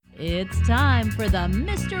It's time for the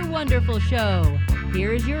Mr. Wonderful Show.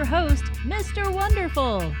 Here's your host, Mr.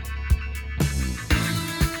 Wonderful.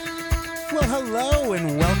 Well, hello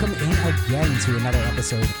and welcome in again to another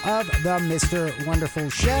episode of the Mr.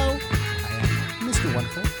 Wonderful Show. I am Mr.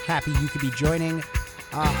 Wonderful. Happy you could be joining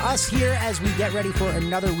us here as we get ready for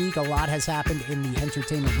another week. A lot has happened in the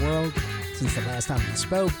entertainment world since the last time we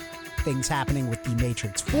spoke. Things happening with The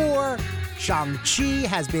Matrix 4. Shang-Chi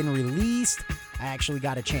has been released. I actually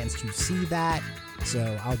got a chance to see that,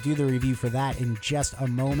 so I'll do the review for that in just a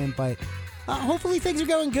moment. But hopefully things are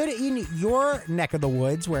going good in your neck of the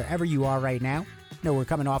woods, wherever you are right now. We're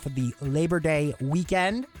coming off of the Labor Day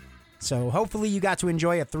weekend, so hopefully you got to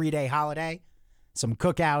enjoy a 3-day holiday, some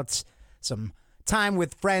cookouts, some time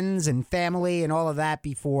with friends and family and all of that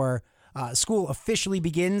before school officially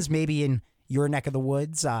begins, maybe in your neck of the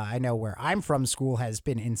woods. I know where I'm from, school has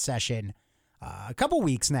been in session a couple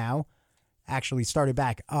weeks now. Actually started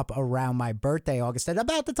back up around my birthday, August, at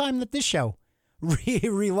about the time that this show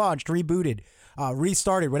relaunched, rebooted,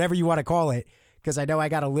 restarted, whatever you want to call it, because I know I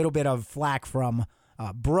got a little bit of flack from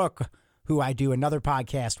Brooke, who I do another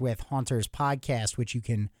podcast with, Haunters Podcast, which you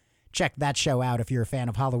can check that show out if you're a fan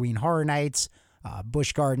of Halloween Horror Nights,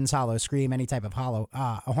 Busch Gardens, Hollow Scream, any type of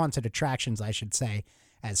haunted attractions, I should say,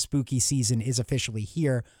 as spooky season is officially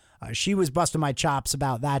here. She was busting my chops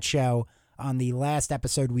about that show on the last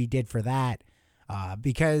episode we did for that,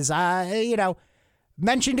 because I,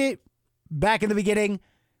 mentioned it back in the beginning.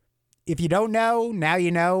 If you don't know, now you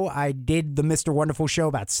know. I did the Mr. Wonderful Show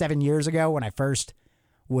about 7 years ago when I first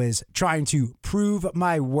was trying to prove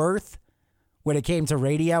my worth when it came to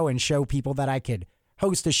radio and show people that I could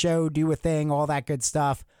host a show, do a thing, all that good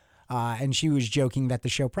stuff. And she was joking that the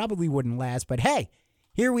show probably wouldn't last, but hey,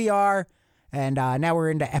 here we are. And now we're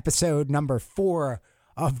into episode number 4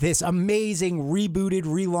 of this amazing rebooted,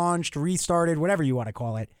 relaunched, restarted, whatever you want to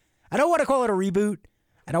call it. I don't want to call it a reboot.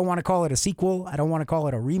 I don't want to call it a sequel. I don't want to call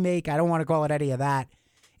it a remake. I don't want to call it any of that.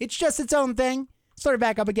 It's just its own thing. Started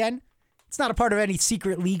back up again. It's not a part of any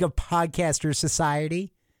secret league of podcasters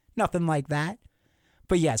society. Nothing like that.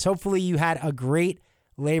 But yes, hopefully you had a great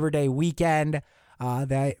Labor Day weekend.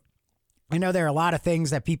 I know there are a lot of things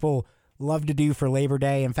that people love to do for Labor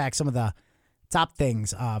Day. In fact, some of the top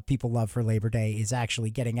things people love for Labor Day is actually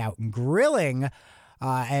getting out and grilling.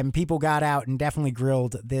 And people got out and definitely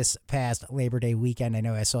grilled this past Labor Day weekend. I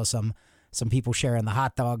know I saw some people sharing the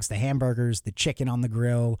hot dogs, the hamburgers, the chicken on the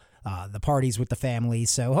grill, the parties with the family.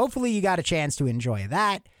 So hopefully you got a chance to enjoy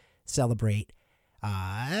that, celebrate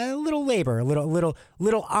a little labor, a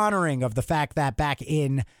little honoring of the fact that back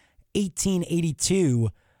in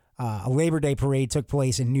 1882, a Labor Day parade took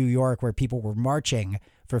place in New York where people were marching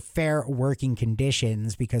for fair working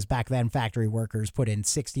conditions, because back then factory workers put in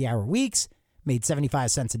 60-hour weeks, made 75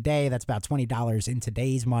 cents a day. That's about $20 in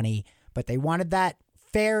today's money. But they wanted that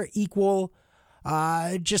fair, equal,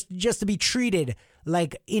 just to be treated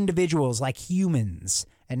like individuals, like humans,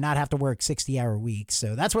 and not have to work 60-hour weeks.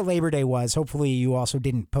 So that's what Labor Day was. Hopefully you also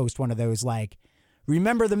didn't post one of those like,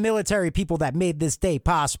 remember the military people that made this day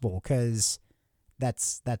possible, because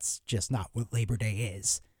that's just not what Labor Day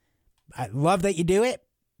is. I love that you do it.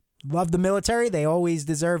 Love the military. They always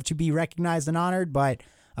deserve to be recognized and honored, but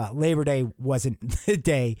Labor Day wasn't the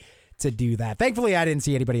day to do that. Thankfully, I didn't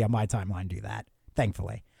see anybody on my timeline do that,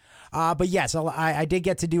 thankfully. But yes, I did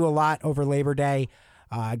get to do a lot over Labor Day.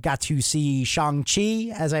 Got to see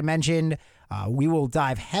Shang-Chi, as I mentioned. We will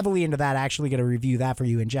dive heavily into that. Actually going to review that for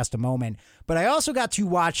you in just a moment. But I also got to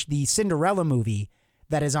watch the Cinderella movie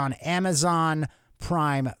that is on Amazon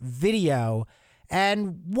Prime Video.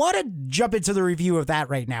 And want to jump into the review of that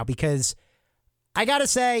right now, because I got to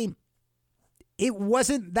say, it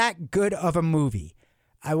wasn't that good of a movie.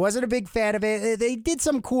 I wasn't a big fan of it. They did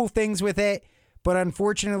some cool things with it, but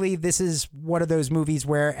unfortunately, this is one of those movies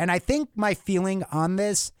where, and I think my feeling on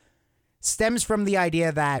this stems from the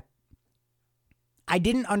idea that I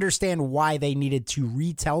didn't understand why they needed to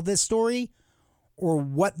retell this story, or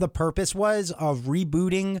what the purpose was of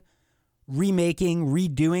rebooting, remaking,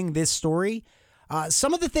 redoing this story.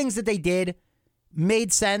 Some of the things that they did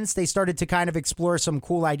made sense. They started to kind of explore some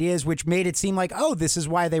cool ideas, which made it seem like, oh, this is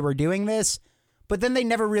why they were doing this. But then they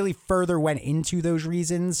never really further went into those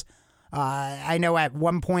reasons. I know at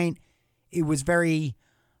one point it was very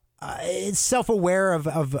self-aware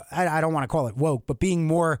of I don't want to call it woke, but being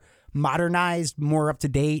more modernized, more up to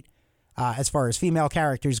date as far as female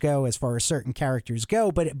characters go, as far as certain characters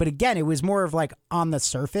go. But again, it was more of like on the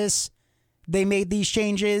surface they made these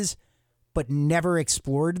changes, but never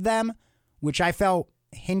explored them, which I felt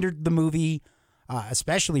hindered the movie,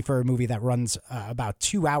 especially for a movie that runs about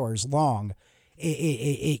 2 hours long.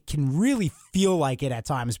 it can really feel like it at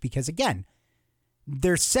times because, again,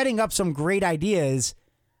 they're setting up some great ideas,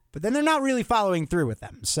 but then they're not really following through with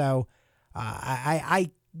them. So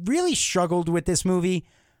I really struggled with this movie.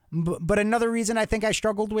 But another reason I think I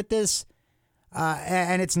struggled with this,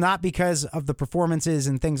 and it's not because of the performances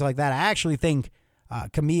and things like that. I actually think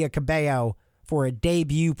Camila Cabello, for a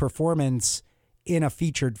debut performance in a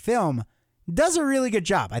featured film, does a really good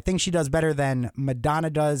job. I think she does better than Madonna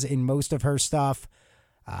does in most of her stuff.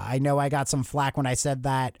 I know I got some flack when I said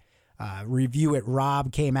that. Review It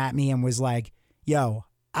Rob came at me and was like, yo,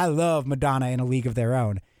 I love Madonna in A League of Their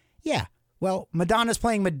Own. Yeah, well, Madonna's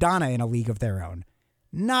playing Madonna in A League of Their Own.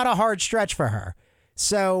 Not a hard stretch for her.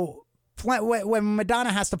 So when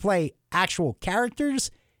Madonna has to play actual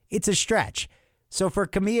characters, it's a stretch. So for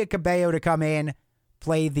Camila Cabello to come in,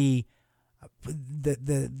 play the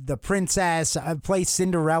princess, play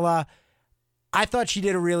Cinderella, I thought she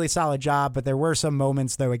did a really solid job. But there were some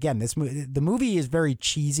moments, though. Again, the movie is very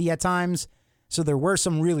cheesy at times, so there were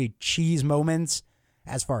some really cheese moments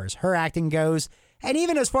as far as her acting goes, and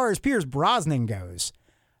even as far as Pierce Brosnan goes.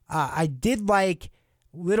 I did like,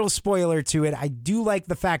 little spoiler to it, I do like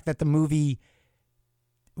the fact that the movie,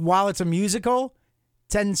 while it's a musical,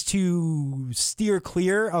 tends to steer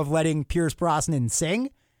clear of letting Pierce Brosnan sing.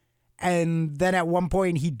 And then at one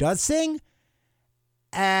point he does sing.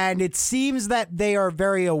 And it seems that they are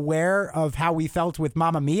very aware of how we felt with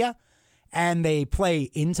Mamma Mia. And they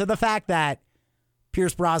play into the fact that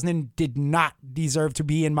Pierce Brosnan did not deserve to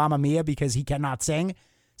be in Mamma Mia because he cannot sing.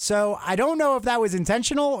 So I don't know if that was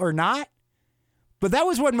intentional or not. But that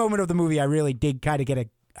was one moment of the movie I really did kind of get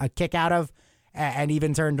a kick out of, and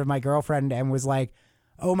even turned to my girlfriend and was like,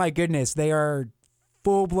 oh my goodness, they are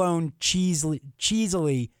full-blown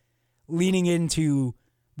cheesily leaning into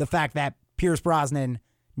the fact that Pierce Brosnan,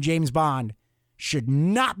 James Bond, should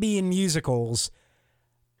not be in musicals.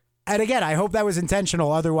 And again, I hope that was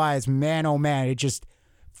intentional. Otherwise, man, oh man, it just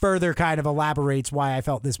further kind of elaborates why I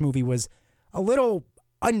felt this movie was a little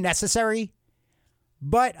unnecessary.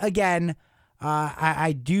 But again,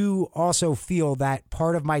 I do also feel that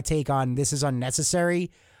part of my take on this is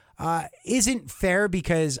unnecessary isn't fair,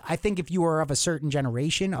 because I think if you are of a certain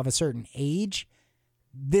generation, of a certain age,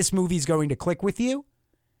 this movie's going to click with you.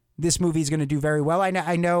 This movie's going to do very well.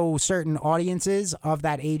 I know certain audiences of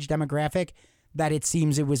that age demographic that it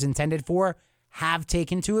seems it was intended for have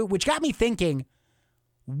taken to it, which got me thinking,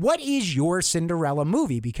 what is your Cinderella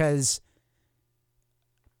movie? Because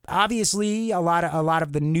obviously, a lot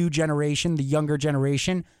of the new generation, the younger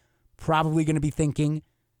generation, probably going to be thinking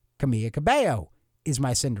Camila Cabello is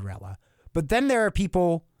my Cinderella. But then there are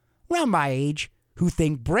people around my age who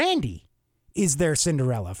think Brandy is their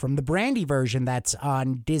Cinderella from the Brandy version that's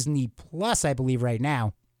on Disney Plus, I believe, right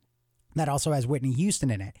now. That also has Whitney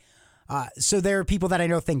Houston in it. So there are people that I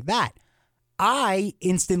know think that. I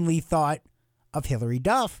instantly thought of Hilary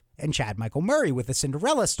Duff and Chad Michael Murray with the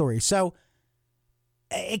Cinderella story. So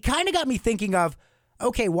it kind of got me thinking of,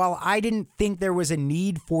 okay, while I didn't think there was a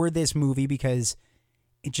need for this movie because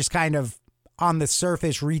it just kind of on the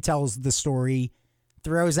surface retells the story,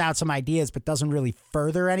 throws out some ideas, but doesn't really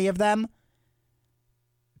further any of them,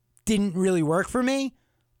 didn't really work for me.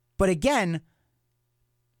 But again,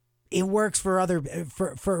 it works for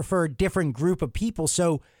a different group of people.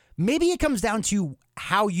 So maybe it comes down to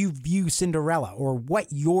how you view Cinderella or what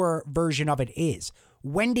your version of it is.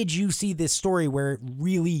 When did you see this story where it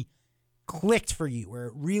really clicked for you, where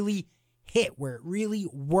it really hit, where it really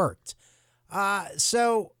worked?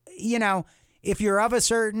 So, if you're of a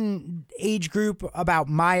certain age group, about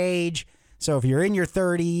my age, so if you're in your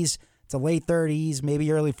 30s to late 30s,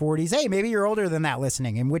 maybe early 40s, hey, maybe you're older than that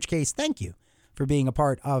listening, in which case, thank you for being a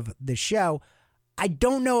part of the show. I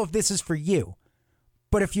don't know if this is for you,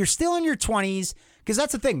 but if you're still in your 20s, because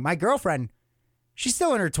that's the thing, my girlfriend, she's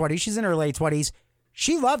still in her 20s, she's in her late 20s,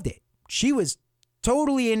 she loved it. She was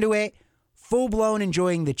totally into it, full-blown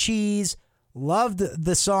enjoying the cheese, loved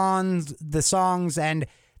the songs, and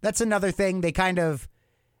that's another thing. They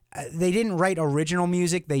didn't write original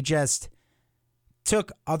music. They just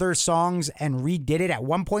took other songs and redid it. At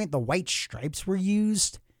one point, the White Stripes were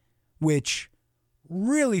used, which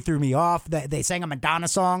really threw me off. They sang a Madonna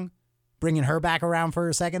song, bringing her back around for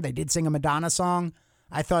a second. They did sing a Madonna song.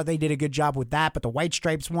 I thought they did a good job with that, but the White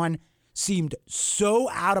Stripes one seemed so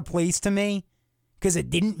out of place to me because it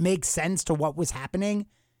didn't make sense to what was happening.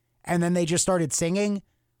 And then they just started singing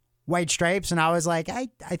White Stripes, and I was like, I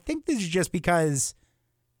think this is just because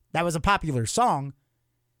that was a popular song,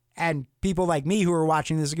 and people like me who are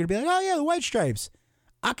watching this are going to be like, oh yeah, the White Stripes,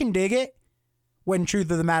 I can dig it. When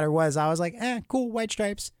truth of the matter was, I was like, cool, White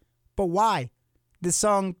Stripes, but why? this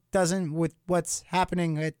song doesn't with what's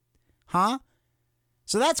happening. Huh?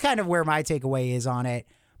 So that's kind of where my takeaway is on it.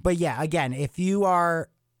 But yeah, again, if you are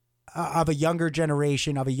of a younger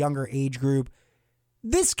generation, of a younger age group,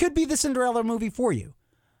 this could be the Cinderella movie for you.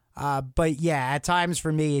 But yeah, at times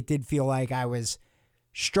for me, it did feel like I was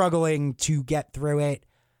struggling to get through it.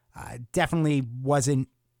 Definitely wasn't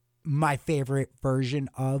my favorite version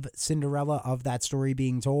of Cinderella, of that story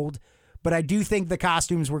being told. But I do think the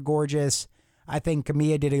costumes were gorgeous. I think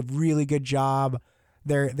Camilla did a really good job.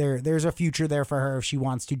 There's a future there for her if she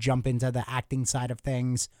wants to jump into the acting side of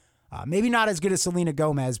things. Maybe not as good as Selena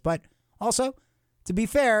Gomez, but also, to be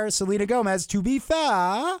fair, Selena Gomez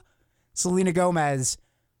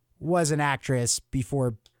was an actress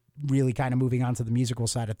before really kind of moving on to the musical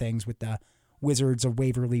side of things with the Wizards of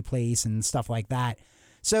Waverly Place and stuff like that.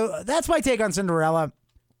 So that's my take on Cinderella.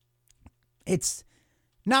 It's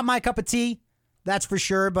not my cup of tea, that's for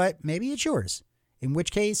sure, but maybe it's yours. In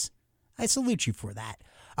which case, I salute you for that.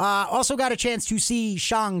 Also got a chance to see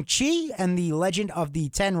Shang-Chi and the Legend of the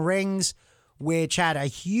Ten Rings, which had a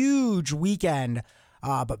huge weekend.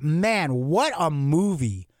 But man, what a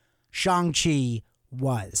movie Shang-Chi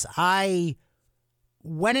was. I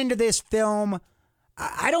went into this film,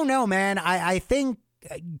 I don't know, man. I think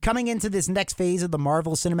coming into this next phase of the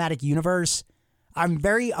Marvel Cinematic Universe, I'm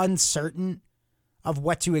very uncertain of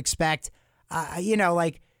what to expect.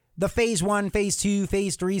 Like the phase 1, phase 2,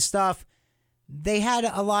 phase 3 stuff, they had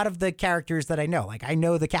a lot of the characters that I know. Like I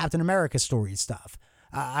know the Captain America story stuff.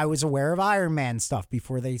 I was aware of Iron Man stuff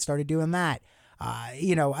before they started doing that.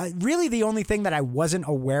 Really the only thing that I wasn't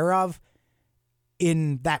aware of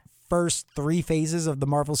in that first 3 phases of the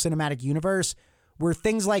Marvel Cinematic Universe were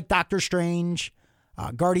things like Doctor Strange,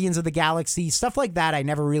 Guardians of the Galaxy, stuff like that I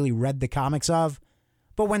never really read the comics of.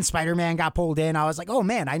 But when Spider-Man got pulled in, I was like, oh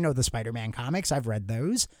man, I know the Spider-Man comics. I've read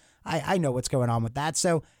those. I know what's going on with that.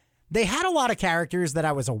 So they had a lot of characters that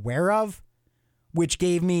I was aware of, which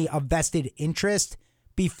gave me a vested interest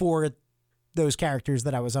before those characters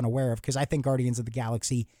that I was unaware of, because I think Guardians of the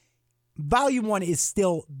Galaxy Volume 1 is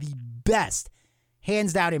still the best.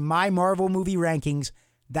 Hands down in my Marvel movie rankings,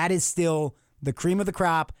 that is still the cream of the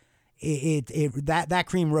crop. That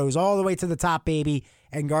cream rose all the way to the top, baby.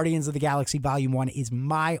 And Guardians of the Galaxy Volume 1 is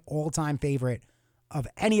my all-time favorite of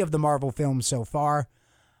any of the Marvel films so far.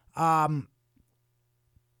 But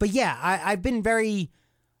yeah, I've been very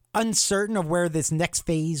uncertain of where this next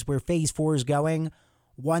phase, where phase 4 is going.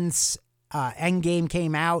 Once Endgame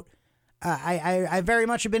came out, I very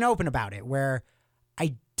much have been open about it, where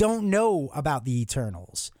I don't know about the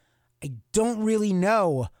Eternals. I don't really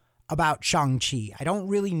know about Shang-Chi. I don't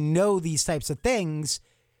really know these types of things.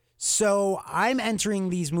 So I'm entering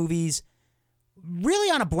these movies really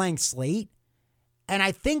on a blank slate. And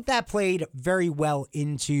I think that played very well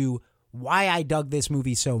into why I dug this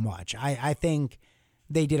movie so much. I think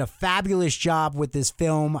they did a fabulous job with this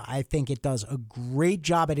film. I think it does a great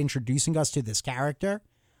job at introducing us to this character,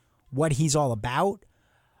 what he's all about.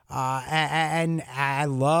 And I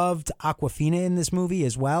loved Awkwafina in this movie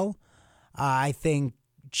as well. I think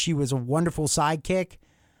she was a wonderful sidekick.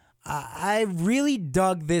 I really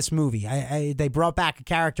dug this movie. They brought back a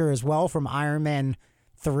character as well from Iron Man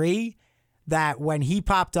 3 that when he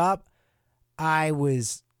popped up, I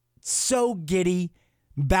was so giddy,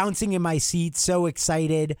 bouncing in my seat, so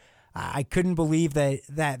excited. I couldn't believe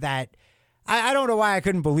that I don't know why I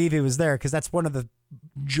couldn't believe he was there, because that's one of the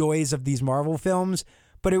joys of these Marvel films.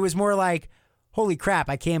 But it was more like, holy crap,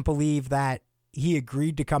 I can't believe that he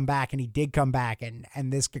agreed to come back, and he did come back,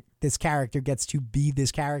 and this character gets to be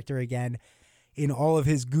this character again in all of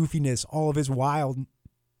his goofiness, all of his wildness,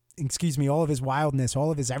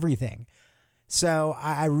 all of his everything. So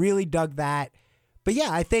I really dug that. But yeah,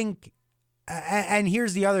 I think, and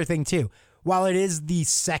here's the other thing too. While it is the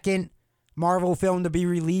second Marvel film to be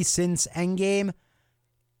released since Endgame,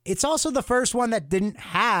 it's also the first one that didn't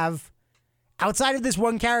have, outside of this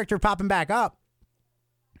one character popping back up,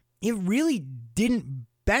 it really didn't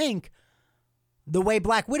bank the way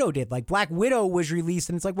Black Widow did. Like, Black Widow was released,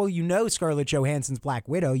 and it's like, well, Scarlett Johansson's Black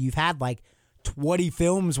Widow. You've had like 20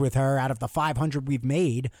 films with her out of the 500 we've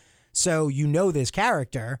made. So this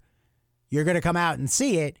character. You're going to come out and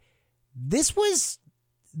see it. This was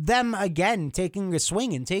them, again, taking a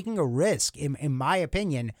swing and taking a risk, in my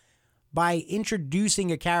opinion, by introducing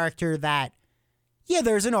a character that, yeah,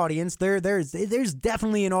 there's an audience. There's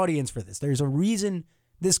definitely an audience for this. There's a reason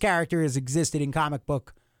this character has existed in comic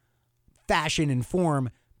book fashion and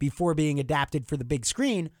form before being adapted for the big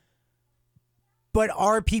screen. But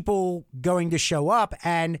are people going to show up?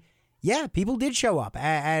 And yeah, people did show up,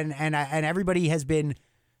 and everybody has been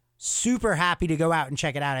super happy to go out and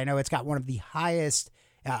check it out. I know it's got one of the highest,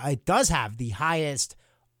 it does have the highest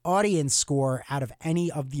audience score out of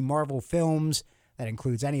any of the Marvel films. That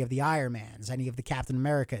includes any of the Iron Mans, any of the Captain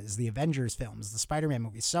Americas, the Avengers films, the Spider-Man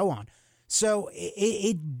movies, so on. So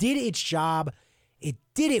it did its job. It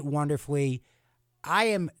did it wonderfully. I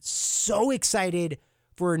am so excited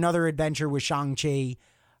for another adventure with Shang-Chi.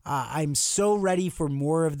 I'm so ready for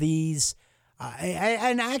more of these.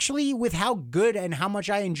 And actually, with how good and how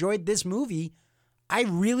much I enjoyed this movie, I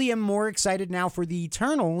really am more excited now for the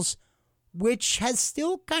Eternals, which has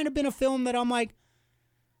still kind of been a film that I'm like,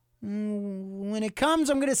 when it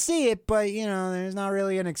comes, I'm going to see it, but, you know, there's not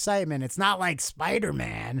really an excitement. It's not like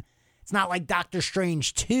Spider-Man. It's not like Doctor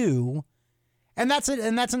Strange 2. And that's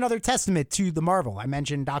another testament to the Marvel. I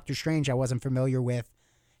mentioned Doctor Strange I wasn't familiar with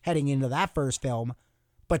heading into that first film.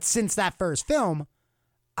 But since that first film,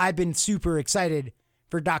 I've been super excited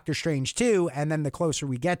for Doctor Strange 2. And then the closer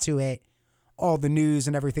we get to it, all the news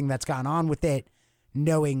and everything that's gone on with it,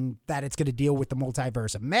 knowing that it's going to deal with the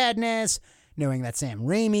multiverse of madness, knowing that Sam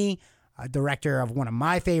Raimi, a director of one of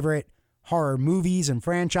my favorite horror movies and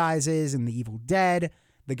franchises in The Evil Dead,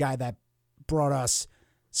 the guy that brought us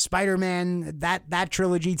Spider-Man, that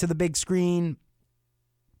trilogy to the big screen,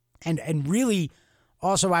 and really,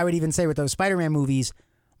 also I would even say with those Spider-Man movies,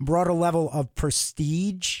 brought a level of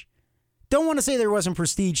prestige. Don't want to say there wasn't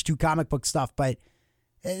prestige to comic book stuff, but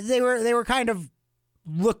they were kind of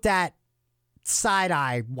looked at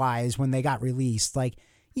side-eye wise when they got released. Like,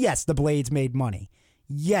 yes, the Blades made money.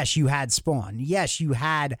 Yes, you had Spawn. Yes, you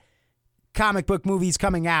had comic book movies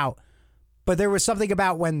coming out. But there was something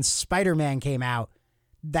about when Spider-Man came out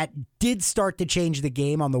that did start to change the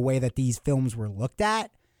game on the way that these films were looked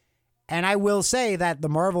at. And I will say that the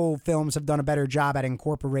Marvel films have done a better job at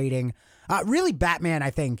incorporating, really Batman,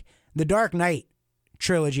 I think. The Dark Knight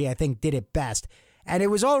trilogy, I think, did it best. And it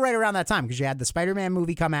was all right around that time because you had the Spider-Man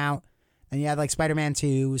movie come out. And you had like Spider-Man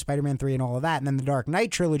 2, Spider-Man 3, and all of that. And then the Dark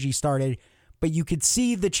Knight trilogy started. But you could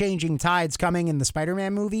see the changing tides coming in the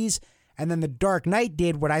Spider-Man movies. And then the Dark Knight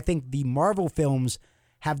did what I think the Marvel films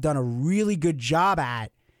have done a really good job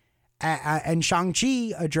at. And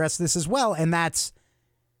Shang-Chi addressed this as well. And that's,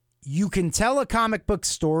 you can tell a comic book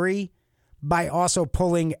story by also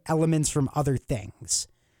pulling elements from other things.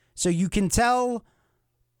 So you can tell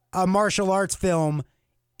a martial arts film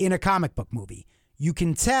in a comic book movie. You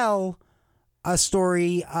can tell a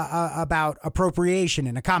story about appropriation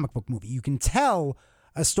in a comic book movie. You can tell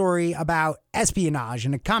a story about espionage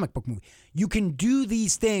in a comic book movie. You can do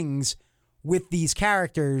these things with these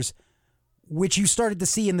characters, which you started to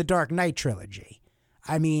see in the Dark Knight trilogy.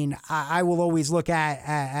 I mean, I will always look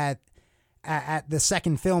at the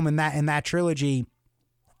second film in that trilogy,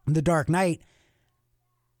 The Dark Knight,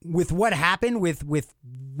 with what happened with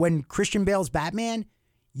when Christian Bale's Batman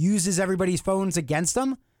uses everybody's phones against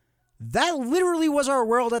them. That literally was our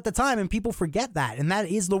world at the time, and people forget that, and that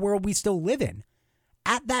is the world we still live in.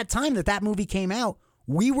 At that time that movie came out,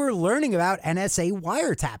 we were learning about NSA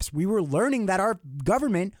wiretaps. We were learning that our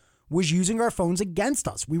government was using our phones against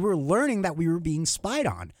us. We were learning that we were being spied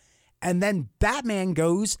on. And then Batman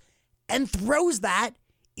goes and throws that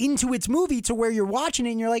into its movie to where you're watching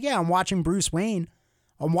it and you're like, yeah, I'm watching Bruce Wayne.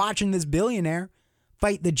 I'm watching this billionaire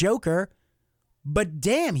fight the Joker. But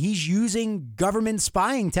damn, he's using government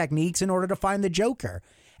spying techniques in order to find the Joker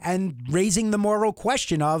and raising the moral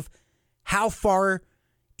question of how far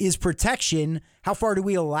is protection? How far do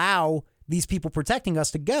we allow these people protecting us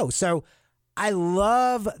to go? So I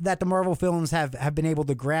love that the Marvel films have been able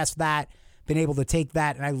to grasp that, been able to take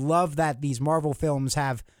that. And I love that these Marvel films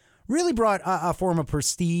have really brought a form of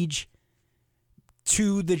prestige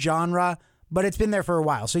to the genre. But it's been there for a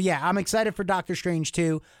while. So yeah, I'm excited for Doctor Strange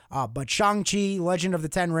 2. But Shang-Chi, Legend of the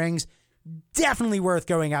Ten Rings, definitely worth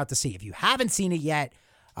going out to see. If you haven't seen it yet,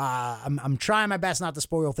 I'm trying my best not to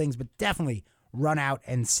spoil things, but definitely run out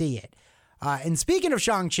and see it. And speaking of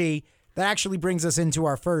Shang-Chi, that actually brings us into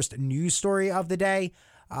our first news story of the day,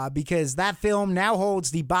 because that film now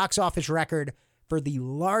holds the box office record for the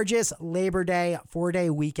largest Labor Day 4-day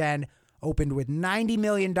weekend, opened with $90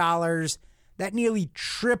 million. That nearly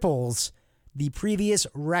triples the previous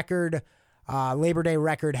record, Labor Day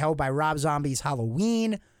record held by Rob Zombie's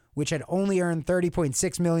Halloween, which had only earned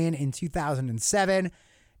 $30.6 million in 2007.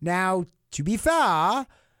 Now, to be fair,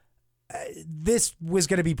 this was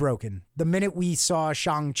going to be broken. The minute we saw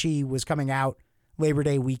Shang-Chi was coming out Labor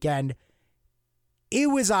Day weekend, it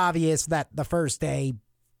was obvious that the first day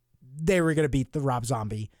they were going to beat the Rob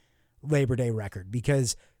Zombie Labor Day record,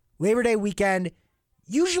 because Labor Day weekend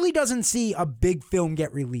usually doesn't see a big film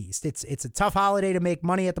get released. It's a tough holiday to make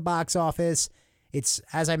money at the box office. It's,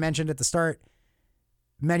 as I mentioned at the start,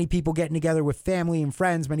 many people getting together with family and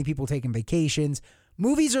friends, many people taking vacations.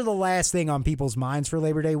 Movies are the last thing on people's minds for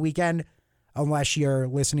Labor Day weekend. Unless you're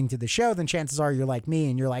listening to the show, then chances are you're like me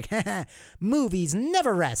and you're like, movies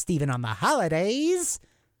never rest, even on the holidays.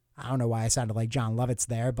 I don't know why I sounded like John Lovitz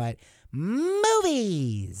there, but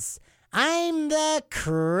movies. I'm the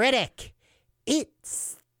critic. It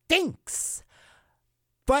stinks.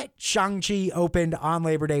 But Shang-Chi opened on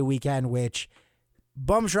Labor Day weekend, which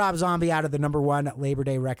bumps Rob Zombie out of the number one Labor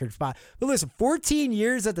Day record spot. But listen, 14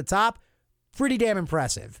 years at the top, pretty damn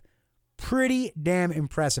impressive. Pretty damn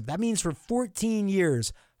impressive. That means for 14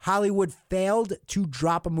 years, Hollywood failed to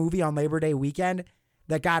drop a movie on Labor Day weekend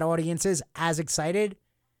that got audiences as excited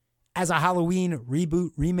as a Halloween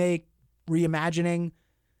reboot, remake, reimagining,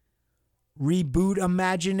 reboot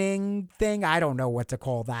imagining thing. I don't know what to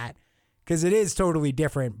call that because it is totally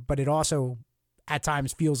different, but it also at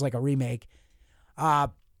times feels like a remake.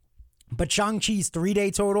 But Shang-Chi's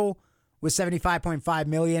 3-day total was $75.5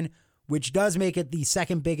 million, which does make it the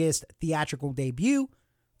second biggest theatrical debut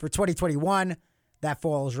for 2021. That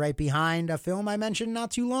falls right behind a film I mentioned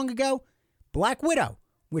not too long ago, Black Widow,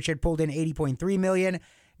 which had pulled in $80.3 million.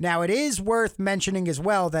 Now, it is worth mentioning as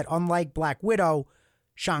well that unlike Black Widow,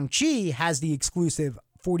 Shang-Chi has the exclusive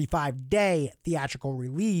 45-day theatrical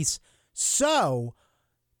release, so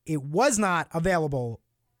it was not available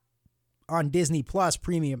on Disney Plus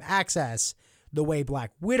Premium Access the way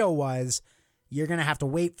Black Widow was. You're going to have to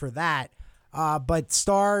wait for that. But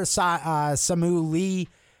star Simu Lee,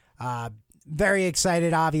 very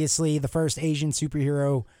excited, obviously, the first Asian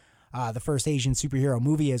superhero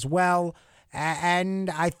movie as well. And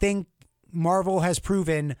I think Marvel has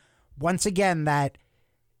proven once again that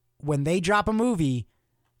when they drop a movie,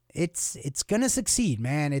 it's going to succeed,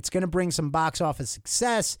 man. It's going to bring some box office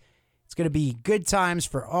success. It's going to be good times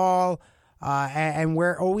for all. And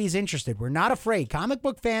we're always interested. We're not afraid. Comic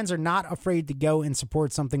book fans are not afraid to go and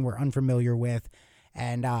support something we're unfamiliar with.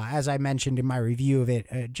 And as I mentioned in my review of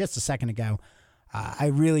it just a second ago, I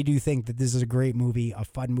really do think that this is a great movie, a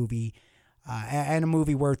fun movie, and a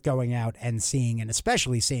movie worth going out and seeing, and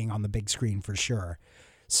especially seeing on the big screen for sure.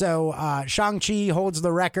 So Shang-Chi holds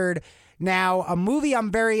the record. Now, a movie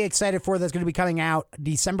I'm very excited for that's going to be coming out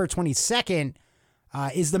December 22nd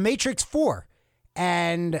is The Matrix 4.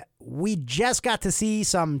 And we just got to see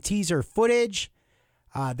some teaser footage.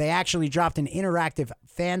 They actually dropped an interactive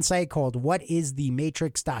fan site called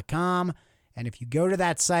whatisthematrix.com. And if you go to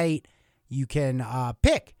that site, you can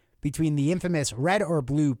pick between the infamous red or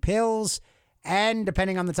blue pills. And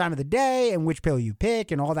depending on the time of the day and which pill you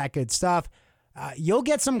pick and all that good stuff, you'll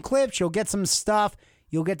get some clips, you'll get some stuff,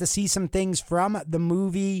 you'll get to see some things from the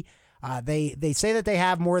movie. They say that they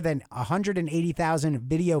have more than 180,000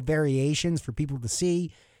 video variations for people to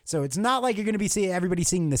see. So it's not like you're going to be everybody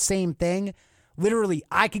seeing the same thing. Literally,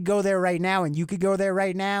 I could go there right now and you could go there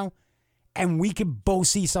right now and we could both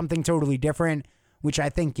see something totally different, which I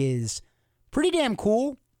think is pretty damn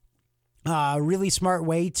cool. A really smart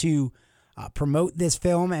way to promote this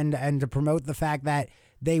film and to promote the fact that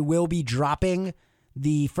they will be dropping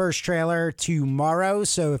the first trailer tomorrow.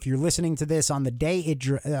 So if you're listening to this on the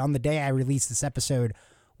day I released this episode,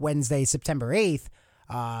 Wednesday, September 8th,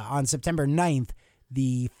 on September 9th,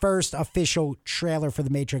 the first official trailer for The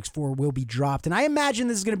Matrix 4 will be dropped. And I imagine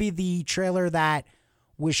this is going to be the trailer that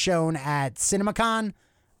was shown at CinemaCon,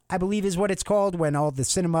 I believe is what it's called, when all the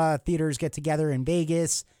cinema theaters get together in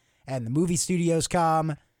Vegas and the movie studios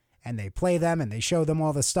come and they play them and they show them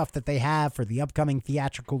all the stuff that they have for the upcoming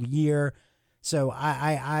theatrical year. So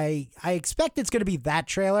I expect it's going to be that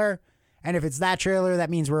trailer. And if it's that trailer, that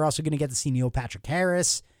means we're also going to get to see Neil Patrick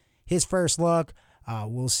Harris, his first look.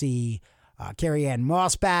 We'll see Carrie Ann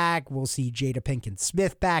Moss back. We'll see Jada Pinkett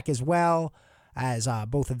Smith back as well, as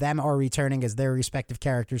both of them are returning as their respective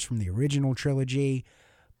characters from the original trilogy.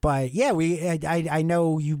 But yeah, I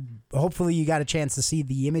know hopefully you got a chance to see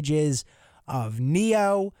the images of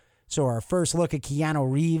Neo. So our first look at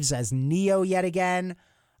Keanu Reeves as Neo yet again.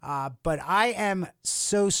 But I am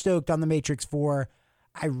so stoked on The Matrix 4.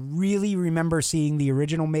 I really remember seeing the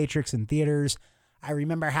original Matrix in theaters. I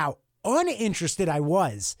remember how uninterested I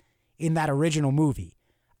was in that original movie.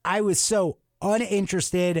 I was so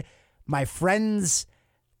uninterested. My friends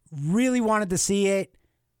really wanted to see it.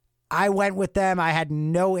 I went with them. I had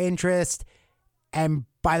no interest. And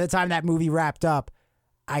by the time that movie wrapped up,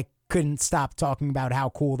 I couldn't stop talking about how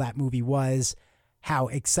cool that movie was, how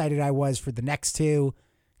excited I was for the next two.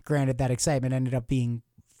 Granted, that excitement ended up being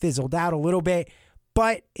fizzled out a little bit,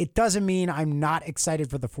 but it doesn't mean I'm not excited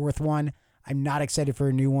for the fourth one. I'm not excited for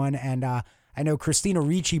a new one. And I know Christina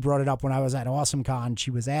Ricci brought it up when I was at AwesomeCon. She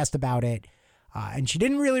was asked about it, and she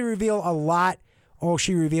didn't really reveal a lot all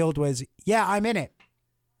she revealed was, yeah, I'm in it.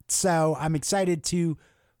 So I'm excited to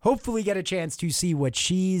hopefully get a chance to see what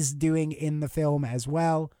she's doing in the film as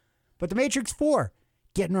well. But The Matrix 4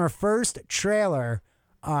 getting our first trailer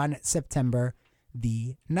on September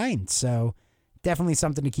the 9th. So definitely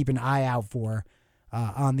something to keep an eye out for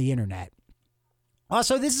on the internet.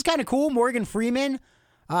 Also, this is kind of cool. Morgan Freeman,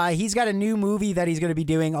 he's got a new movie that he's going to be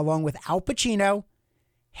doing along with Al Pacino,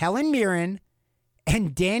 Helen Mirren,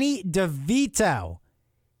 and Danny DeVito.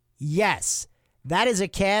 Yes, that is a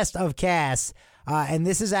cast of casts. And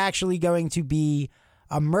this is actually going to be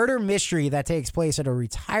a murder mystery that takes place at a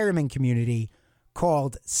retirement community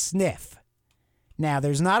called Sniff. Now,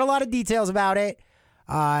 there's not a lot of details about it,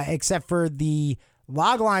 except for the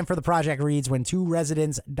logline for the project reads, when two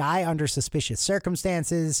residents die under suspicious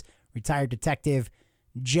circumstances, retired detective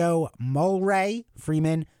Joe Mulray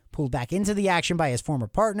Freeman pulled back into the action by his former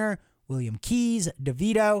partner, William Keys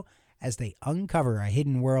DeVito, as they uncover a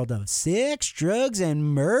hidden world of sex, drugs,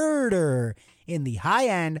 and murder in the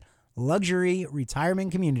high-end luxury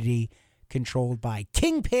retirement community controlled by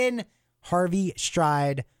Kingpin Harvey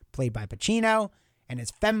Stride, played by Pacino, and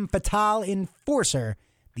his femme fatale enforcer,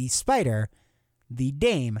 the Spider, the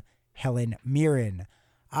Dame Helen Mirren.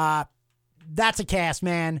 That's a cast,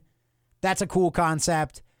 man. That's a cool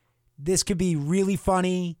concept. This could be really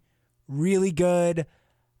funny, really good.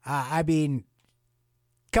 I mean,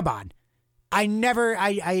 come on. I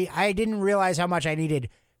didn't realize how much I needed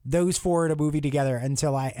those four in a movie together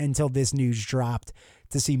until this news dropped,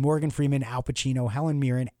 to see Morgan Freeman, Al Pacino, Helen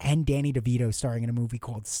Mirren, and Danny DeVito starring in a movie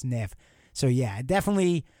called Sniff. So yeah,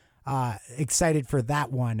 definitely excited for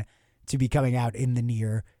that one to be coming out in the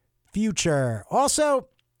near future. Also,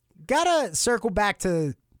 gotta circle back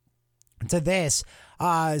to this.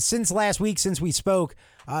 Since last week, since we spoke,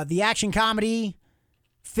 the action comedy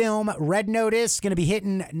film Red Notice going to be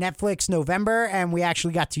hitting Netflix November, and we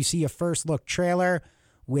actually got to see a first look trailer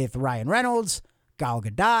with Ryan Reynolds, Gal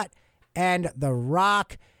Gadot, and The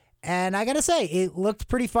Rock. And I gotta say, it looked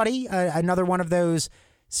pretty funny. Another one of those,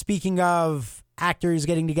 speaking of actors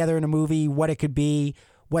getting together in a movie, what it could be,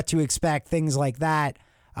 what to expect, things like that.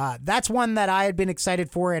 That's one that I had been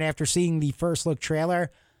excited for, and after seeing the first look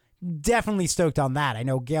trailer, definitely stoked on that. I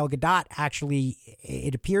know Gal Gadot actually,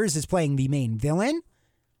 it appears, is playing the main villain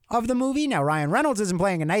of the movie. Now, Ryan Reynolds isn't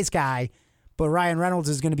playing a nice guy, but Ryan Reynolds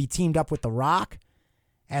is going to be teamed up with The Rock,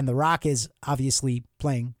 and The Rock is obviously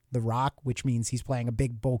playing The Rock, which means he's playing a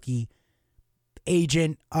big, bulky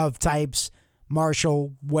agent of types,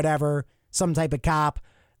 marshal, whatever, some type of cop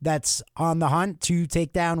that's on the hunt to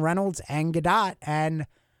take down Reynolds and Gadot, and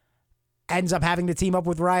ends up having to team up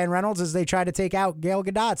with Ryan Reynolds as they try to take out Gal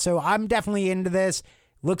Gadot. So I'm definitely into this.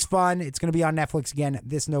 Looks fun. It's going to be on Netflix again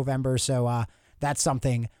this November, so that's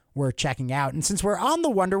something we're checking out. And since we're on the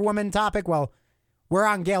Wonder Woman topic, well, we're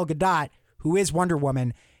on Gal Gadot, who is Wonder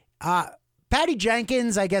Woman. Patty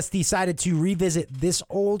Jenkins, I guess, decided to revisit this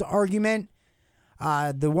old argument.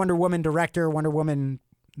 The Wonder Woman director, Wonder Woman,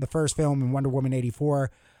 the first film, and Wonder Woman 84,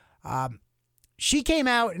 she came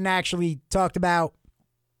out and actually talked about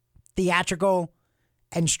theatrical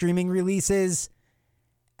and streaming releases,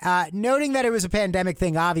 noting that it was a pandemic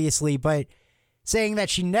thing, obviously, but saying that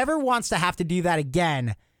she never wants to have to do that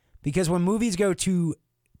again, because when movies go to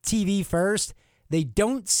TV first, they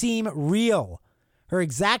don't seem real. Her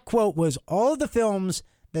exact quote was, "All of the films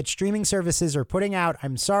that streaming services are putting out,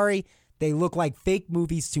 I'm sorry, they look like fake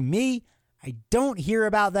movies to me. I don't hear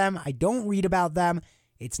about them. I don't read about them.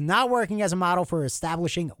 It's not working as a model for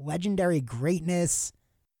establishing legendary greatness."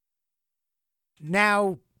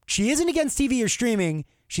 Now, she isn't against TV or streaming.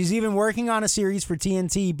 She's even working on a series for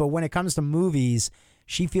TNT, but when it comes to movies,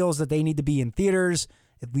 she feels that they need to be in theaters,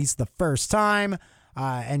 at least the first time.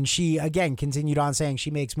 And she, again, continued on saying she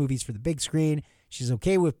makes movies for the big screen. She's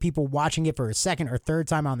okay with people watching it for a second or third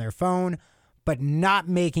time on their phone, but not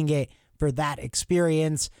making it for that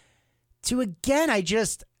experience. To, again, I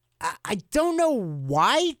don't know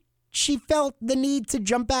why she felt the need to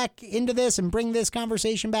jump back into this and bring this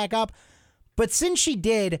conversation back up. But since she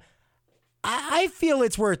did, I feel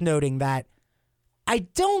it's worth noting that I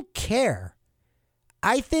don't care.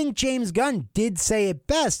 I think James Gunn did say it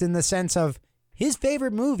best in the sense of his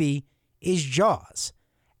favorite movie is Jaws,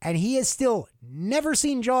 and he has still never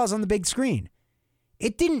seen Jaws on the big screen.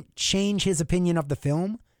 It didn't change his opinion of the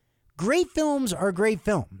film. Great films are great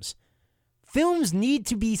films. Films need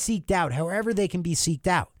to be seeked out however they can be seeked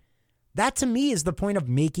out. That, to me, is the point of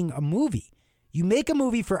making a movie. You make a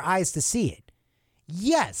movie for eyes to see it.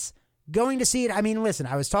 Yes, going to see it. I mean, listen,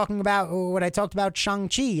 I was talking about when I talked about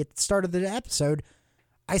Shang-Chi at the start of the episode.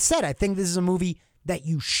 I said I think this is a movie that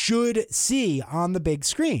you should see on the big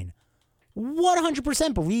screen.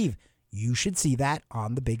 100% believe you should see that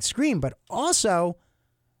on the big screen. But also,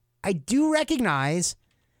 I do recognize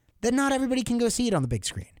that not everybody can go see it on the big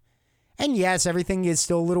screen. And yes, everything is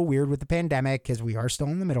still a little weird with the pandemic because we are still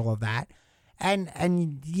in the middle of that.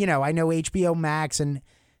 And you know, I know HBO Max and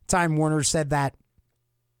Time Warner said that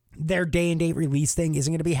their day and date release thing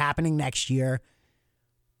isn't going to be happening next year.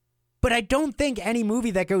 But I don't think any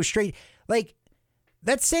movie that goes straight, like,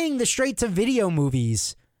 that's saying the straight to video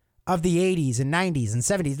movies of the 80s and 90s and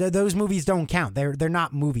 70s, those movies don't count. They're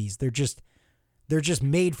not movies. They're just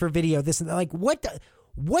made for video. This, like,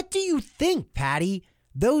 what do you think, Patty,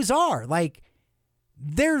 those are? Like,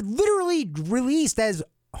 they're literally released as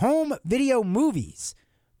home video movies.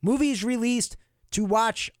 Movies released to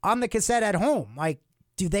watch on the cassette at home. Like,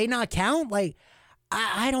 do they not count? Like,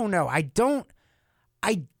 I don't know. I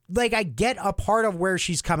get a part of where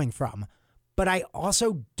she's coming from, but I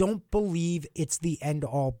also don't believe it's the end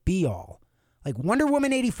all be all. Like, Wonder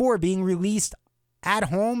Woman 84 being released at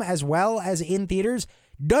home as well as in theaters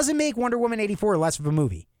doesn't make Wonder Woman 84 less of a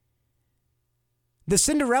movie. The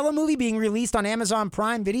Cinderella movie being released on Amazon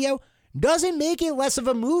Prime Video doesn't make it less of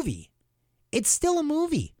a movie. It's still a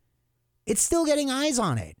movie. It's still getting eyes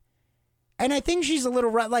on it. And I think she's a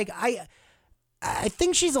little like I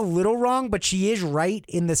think she's a little wrong, but she is right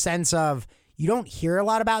in the sense of you don't hear a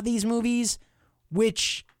lot about these movies,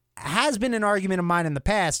 which has been an argument of mine in the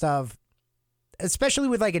past of, especially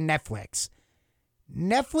with like a Netflix.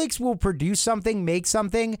 Netflix will produce something, make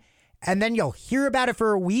something, and then you'll hear about it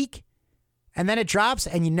for a week, and then it drops,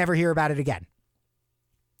 and you never hear about it again.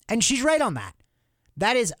 And she's right on that.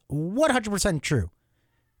 That is 100% true.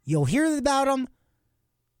 You'll hear about them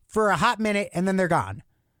for a hot minute, and then they're gone.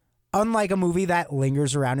 Unlike a movie that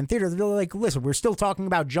lingers around in theaters. They're like, listen, we're still talking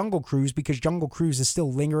about Jungle Cruise because Jungle Cruise is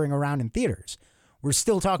still lingering around in theaters. We're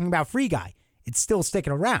still talking about Free Guy. It's still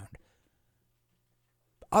sticking around.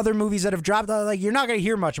 Other movies that have dropped, like, you're not going to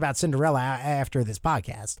hear much about Cinderella after this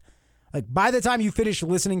podcast. Like, by the time you finish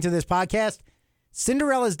listening to this podcast,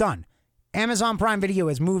 Cinderella's done. Amazon Prime Video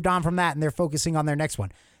has moved on from that, and they're focusing on their next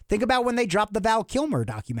one. Think about when they dropped the Val Kilmer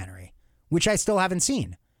documentary, which I still haven't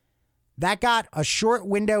seen. That got a short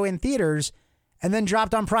window in theaters and then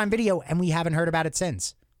dropped on Prime Video, and we haven't heard about it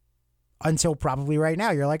since. Until probably right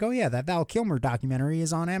now. You're like, oh yeah, that Val Kilmer documentary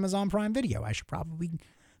is on Amazon Prime Video. I should probably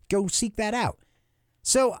go seek that out.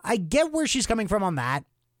 So I get where she's coming from on that.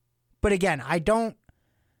 But again, I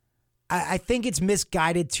think it's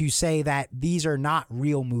misguided to say that these are not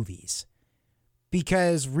real movies.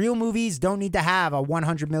 Because real movies don't need to have a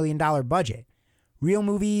 $100 million budget. Real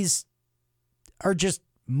movies are just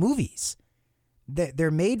movies.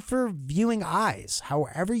 They're made for viewing eyes.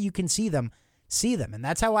 However you can see them. And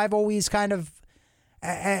that's how I've always kind of,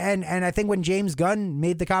 and I think when James Gunn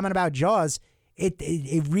made the comment about Jaws,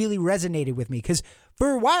 it really resonated with me. Because for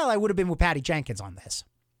a while I would have been with Patty Jenkins on this.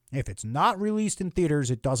 If it's not released in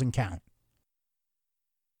theaters, it doesn't count.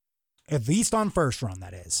 At least on first run,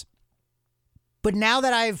 that is. But now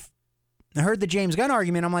that I've heard the James Gunn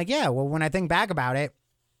argument, I'm like, yeah, well, when I think back about it,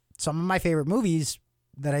 some of my favorite movies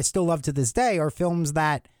that I still love to this day are films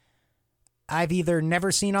that I've either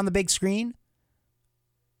never seen on the big screen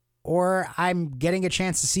or I'm getting a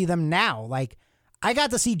chance to see them now. Like, I got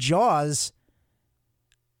to see Jaws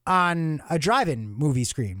on a drive-in movie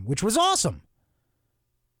screen, which was awesome.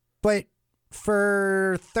 But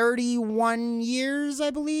for 31 years,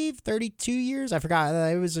 I believe, 32 years, I forgot.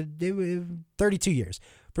 It was 32 years.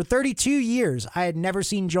 For 32 years, I had never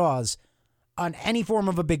seen Jaws on any form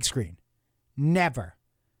of a big screen. Never.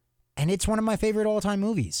 And it's one of my favorite all-time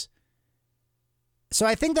movies. So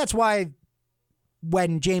I think that's why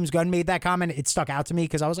when James Gunn made that comment, it stuck out to me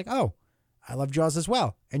because I was like, oh, I love Jaws as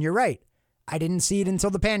well. And you're right. I didn't see it until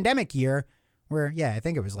the pandemic year where, yeah, I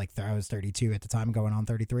think it was like I was 32 at the time, going on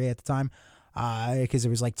 33 at the time, because it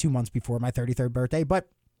was like 2 months before my 33rd birthday. But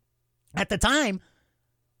at the time,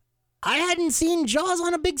 I hadn't seen Jaws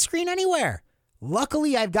on a big screen anywhere.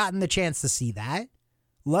 Luckily, I've gotten the chance to see that.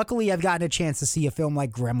 Luckily, I've gotten a chance to see a film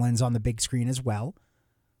like Gremlins on the big screen as well.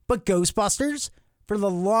 But Ghostbusters, for the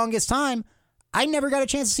longest time, I never got a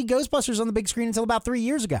chance to see Ghostbusters on the big screen until about 3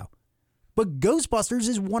 years ago. But Ghostbusters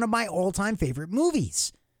is one of my all-time favorite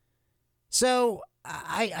movies. So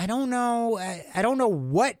I don't know. I don't know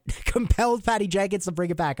what compelled Patty Jenkins to bring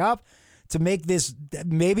it back up, to make this.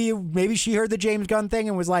 Maybe she heard the James Gunn thing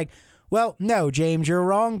and was like, well, no, James, you're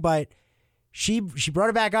wrong. But she brought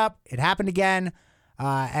it back up. It happened again.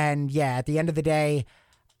 And yeah, at the end of the day,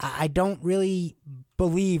 I don't really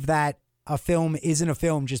believe that a film isn't a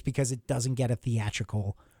film just because it doesn't get a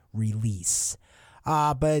theatrical release.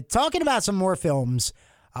 But talking about some more films,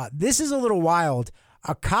 this is a little wild.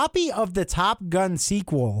 a copy of the Top Gun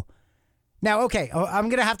sequel. Now, okay, I'm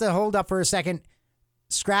going to have to hold up for a second,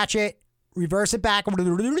 scratch it, reverse it back.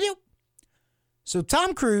 So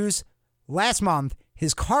Tom Cruise, last month,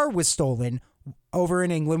 his car was stolen over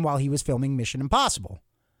in England while he was filming Mission Impossible.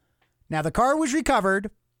 Now, the car was recovered,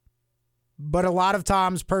 but a lot of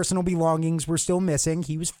Tom's personal belongings were still missing.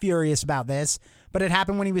 He was furious about this, but it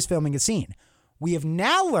happened when he was filming a scene. We have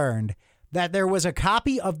now learned that there was a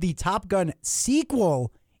copy of the Top Gun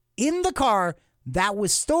sequel in the car that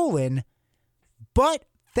was stolen, but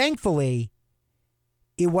thankfully,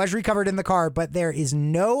 it was recovered in the car, but there is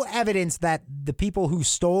no evidence that the people who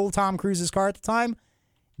stole Tom Cruise's car at the time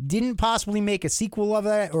didn't possibly make a sequel of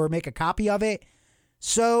it or make a copy of it.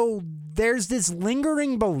 So there's this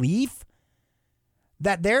lingering belief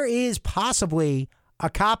that there is possibly a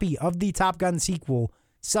copy of the Top Gun sequel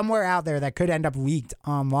somewhere out there that could end up leaked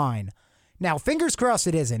online. Now, fingers crossed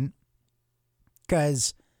it isn't,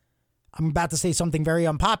 because I'm about to say something very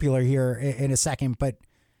unpopular here in a second, but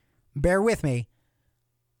bear with me.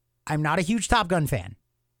 I'm not a huge Top Gun fan.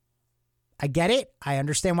 I get it. I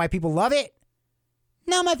understand why people love it.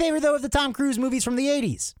 Not my favorite, though, of the Tom Cruise movies from the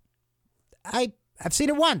 80s. I've seen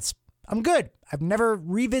it once. I'm good. I've never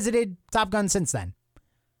revisited Top Gun since then.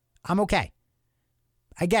 I'm okay.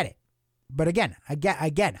 I get it. But again, I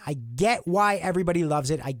get why everybody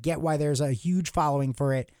loves it. I get why there's a huge following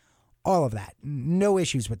for it. All of that. No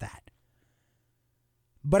issues with that.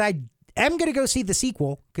 But I am going to go see the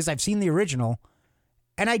sequel because I've seen the original.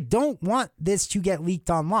 And I don't want this to get leaked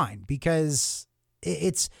online because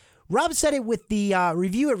it's... Rob said it with the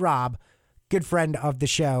Review It Rob, good friend of the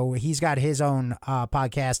show. He's got his own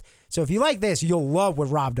podcast. So if you like this, you'll love what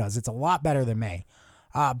Rob does. It's a lot better than me.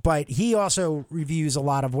 But he also reviews a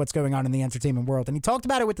lot of what's going on in the entertainment world. And he talked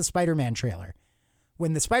about it with the Spider-Man trailer.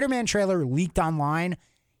 When the Spider-Man trailer leaked online,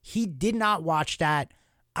 he did not watch that.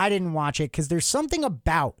 I didn't watch it because there's something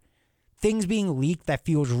about things being leaked that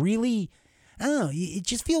feels really, I don't know, it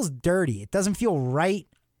just feels dirty. It doesn't feel right.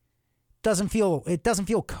 It doesn't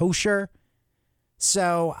feel kosher.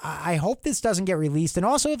 So I hope this doesn't get released. And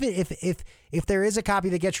also if there is a copy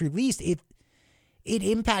that gets released, it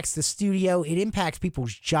impacts the studio. It impacts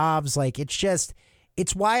people's jobs. Like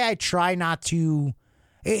it's why I try to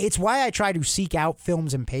seek out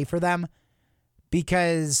films and pay for them,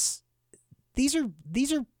 because these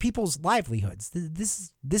are people's livelihoods.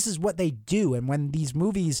 This is what they do. And when these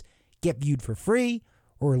movies get viewed for free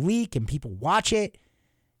or leak and people watch it,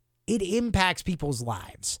 it impacts people's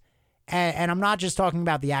lives. And I'm not just talking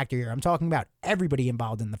about the actor here. I'm talking about everybody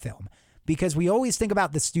involved in the film. Because we always think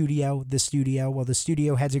about the studio. Well, the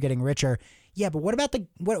studio heads are getting richer. Yeah, but what about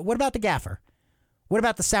the gaffer? What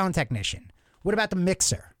about the sound technician? What about the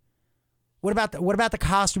mixer? What about the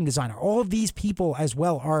costume designer? All of these people as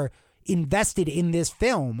well are invested in this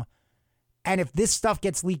film. And if this stuff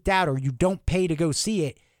gets leaked out or you don't pay to go see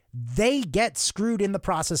it, they get screwed in the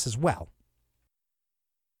process as well.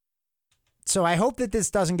 So I hope that this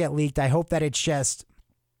doesn't get leaked. I hope that it's just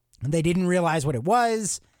they didn't realize what it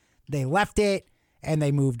was. They left it and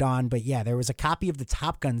they moved on. But yeah, there was a copy of the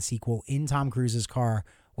Top Gun sequel in Tom Cruise's car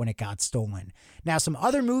when it got stolen. Now, some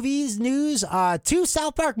other movies news. 2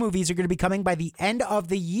 South Park movies are going to be coming by the end of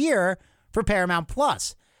the year for Paramount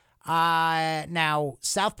Plus. Now,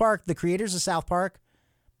 South Park, the creators of South Park,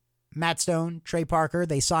 Matt Stone, Trey Parker,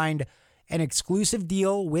 they signed an exclusive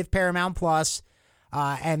deal with Paramount Plus.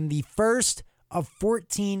 And the first of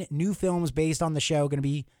 14 new films based on the show going to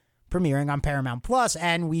be premiering on Paramount Plus.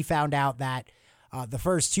 And we found out that the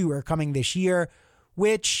first 2 are coming this year,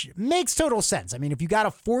 which makes total sense. I mean, if you got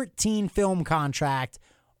a 14 film contract,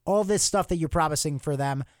 all this stuff that you're promising for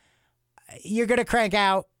them, you're going to crank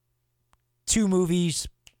out 2 movies,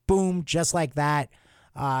 boom, just like that.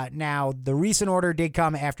 Now, the recent order did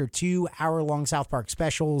come after 2 hour-long South Park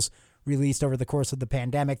specials released over the course of the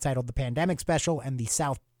pandemic, titled The Pandemic Special and the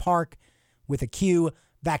South Park with a Q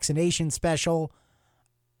Vaccination Special.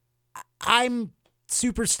 I'm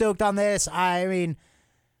super stoked on this. I mean,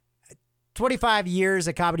 25 years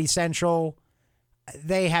at Comedy Central,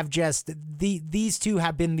 they have just, these 2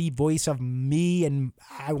 have been the voice of me and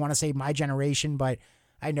I want to say my generation, but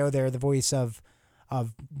I know they're the voice of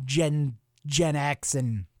Gen X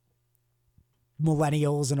and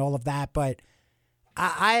millennials and all of that, but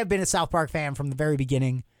I have been a South Park fan from the very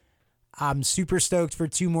beginning. I'm super stoked for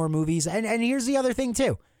 2 more movies. And here's the other thing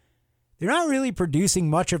too. They're not really producing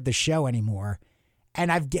much of the show anymore. And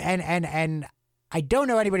I don't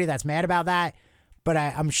know anybody that's mad about that, but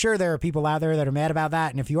I'm sure there are people out there that are mad about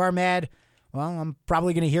that. And if you are mad, well, I'm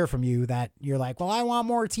probably going to hear from you that you're like, well, I want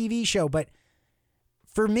more TV show. But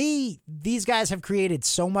for me, these guys have created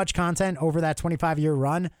so much content over that 25-year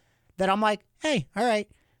run that I'm like, hey, all right.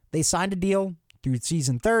 They signed a deal through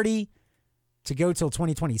season 30 to go till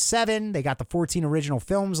 2027. They got the 14 original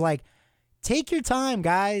films. Like, take your time,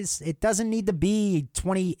 guys. It doesn't need to be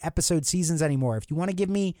 20 episode seasons anymore. If you want to give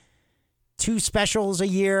me 2 specials a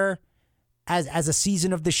year as a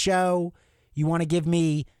season of the show, you want to give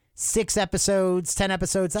me 6 episodes, 10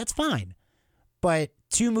 episodes, that's fine. But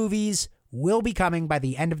 2 movies will be coming by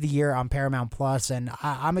the end of the year on Paramount Plus, and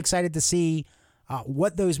I'm excited to see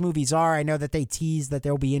what those movies are. I know that they teased that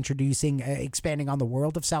they'll be introducing, expanding on the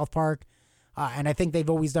world of South Park, and I think they've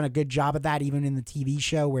always done a good job of that, even in the TV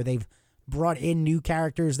show, where they've brought in new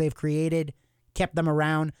characters they've created, kept them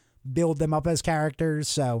around, build them up as characters.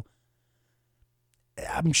 So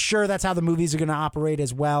I'm sure that's how the movies are going to operate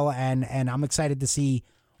as well, and I'm excited to see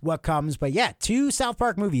what comes. But yeah, 2 South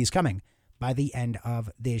Park movies coming by the end of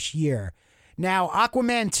this year. Now,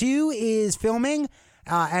 Aquaman 2 is filming,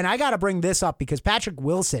 and I got to bring this up because Patrick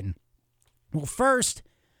Wilson, well, first,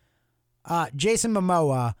 Jason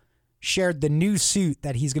Momoa shared the new suit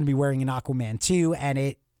that he's going to be wearing in Aquaman 2,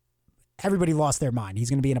 and everybody lost their mind. He's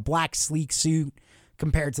going to be in a black, sleek suit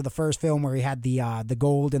compared to the first film where he had the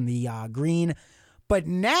gold and the green. But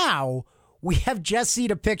now we have just seen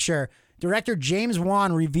a picture. Director James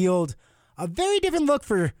Wan revealed a very different look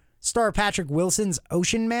for star Patrick Wilson's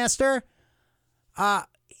Ocean Master.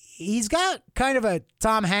 He's got kind of a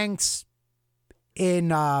Tom Hanks in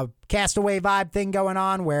Castaway vibe thing going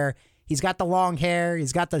on, where he's got the long hair,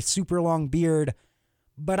 he's got the super long beard.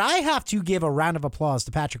 But I have to give a round of applause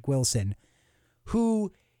to Patrick Wilson,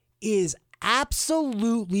 who is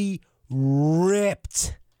absolutely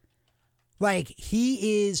ripped. Like,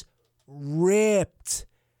 he is ripped.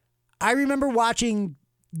 I remember watching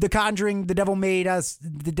The Conjuring, The Devil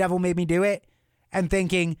Made Me Do It, and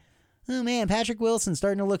thinking, oh man, Patrick Wilson's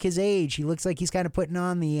starting to look his age. He looks like he's kind of putting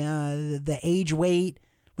on the age weight.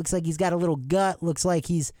 Looks like he's got a little gut. Looks like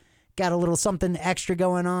he's got a little something extra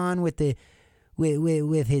going on with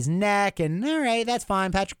his neck. And all right, that's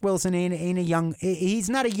fine. Patrick Wilson he's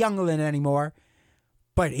not a youngling anymore.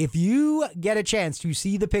 But if you get a chance to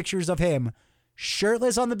see the pictures of him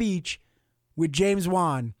shirtless on the beach with James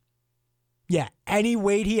Wan, yeah, any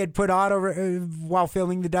weight he had put on while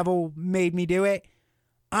filming The Devil Made Me Do It,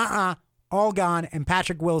 all gone. And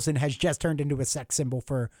Patrick Wilson has just turned into a sex symbol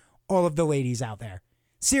for all of the ladies out there.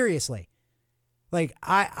 Seriously. Like,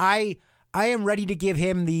 I am ready to give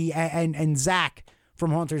him and Zach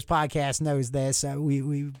from Haunters Podcast knows this.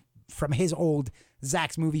 We from his old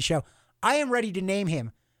Zach's movie show. I am ready to name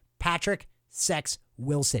him Patrick Sex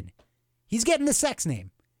Wilson. He's getting the sex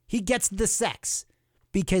name. He gets the sex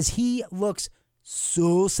because he looks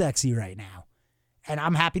so sexy right now. And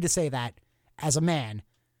I'm happy to say that as a man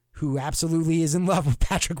who absolutely is in love with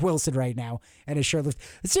Patrick Wilson right now and is shirtless.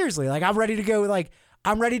 Seriously, like, I'm ready to go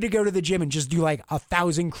to the gym and just do like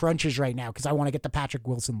 1,000 crunches right now because I want to get the Patrick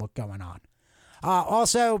Wilson look going on.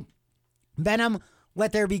 Also, Venom,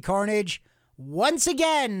 Let There Be Carnage, once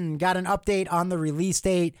again got an update on the release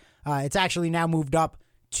date. It's actually now moved up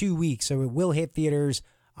 2 weeks, so it will hit theaters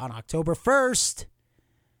on October 1st.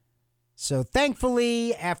 So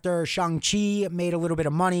thankfully, after Shang-Chi made a little bit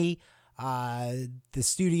of money, the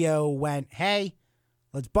studio went, hey,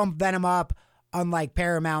 let's bump Venom up, unlike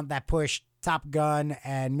Paramount that pushed Top Gun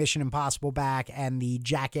and Mission Impossible back, and the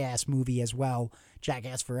Jackass movie as well.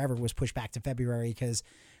 Jackass Forever was pushed back to February because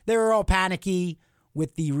they were all panicky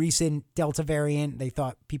with the recent Delta variant. They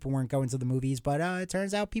thought people weren't going to the movies, but it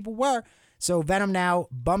turns out people were. So Venom now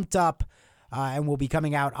bumped up and will be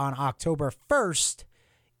coming out on October 1st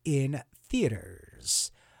in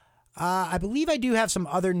theaters. I believe I do have some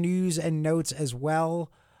other news and notes as well.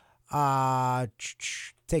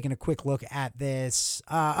 Taking a quick look at this.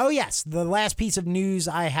 Oh, yes. The last piece of news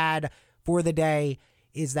I had for the day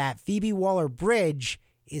is that Phoebe Waller-Bridge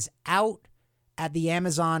is out at the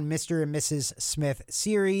Amazon Mr. and Mrs. Smith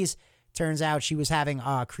series. Turns out she was having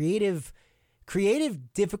creative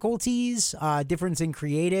difficulties, difference in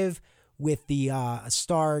creative with the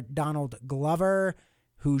star Donald Glover,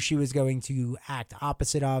 who she was going to act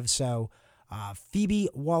opposite of. So Phoebe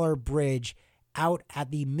Waller-Bridge out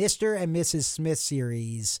at the Mr. and Mrs. Smith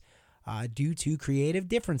series due to creative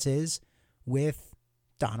differences with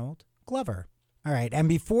Donald Glover. All right, and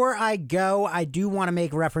before I go, I do want to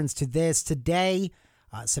make reference to this. Today,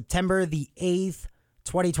 September the 8th,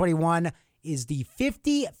 2021, is the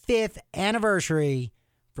 55th anniversary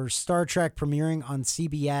for Star Trek premiering on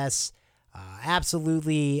CBS.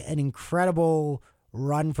 Absolutely an incredible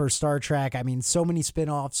run for Star Trek. I mean, so many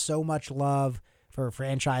spinoffs, so much love for a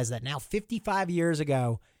franchise that now 55 years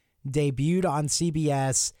ago debuted on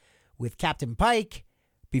CBS with Captain Pike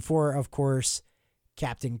before, of course,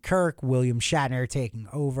 Captain Kirk, William Shatner taking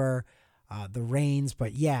over the reins.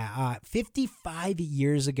 But yeah, 55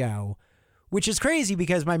 years ago, which is crazy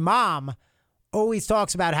because my mom always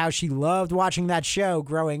talks about how she loved watching that show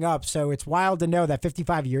growing up. So it's wild to know that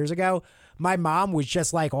 55 years ago, my mom was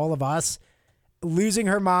just like all of us, losing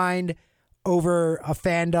her mind over a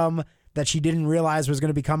fandom that she didn't realize was going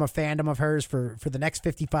to become a fandom of hers for the next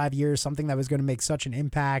 55 years, something that was going to make such an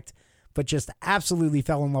impact, but just absolutely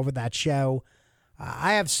fell in love with that show.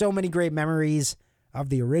 I have so many great memories of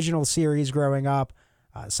the original series growing up,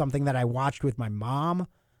 something that I watched with my mom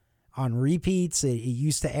on repeats. It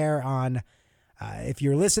used to air on, if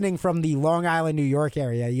you're listening from the Long Island, New York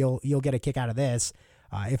area, you'll get a kick out of this.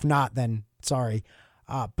 If not, then sorry.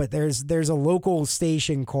 But there's a local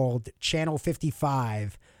station called Channel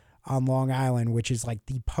 55 on Long Island, which is like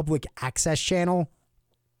the public access channel.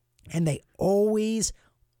 And they always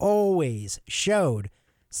showed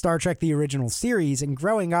Star Trek, the original series. And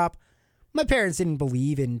growing up, my parents didn't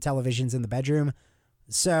believe in televisions in the bedroom.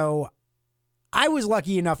 So I was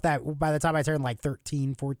lucky enough that by the time I turned like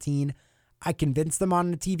 13, 14, I convinced them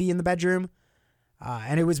on the TV in the bedroom.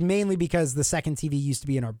 And it was mainly because the second TV used to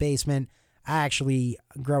be in our basement. I actually,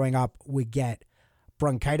 growing up, would get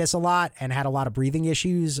bronchitis a lot and had a lot of breathing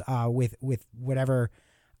issues with whatever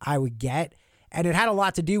I would get. And it had a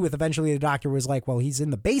lot to do with, eventually the doctor was like, well, he's in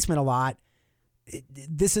the basement a lot.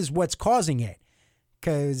 This is what's causing it.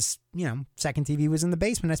 Because, second TV was in the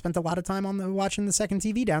basement. I spent a lot of time watching the second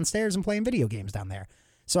TV downstairs and playing video games down there.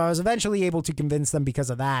 So I was eventually able to convince them because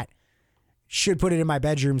of that. Should put it in my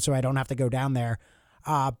bedroom so I don't have to go down there.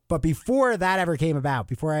 But before that ever came about,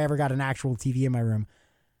 before I ever got an actual TV in my room,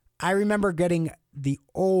 I remember getting the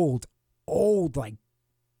old, like,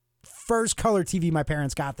 first color TV my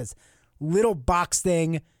parents got, this little box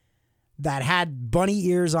thing that had bunny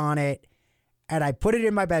ears on it. And I put it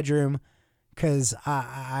in my bedroom because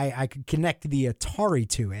I could connect the Atari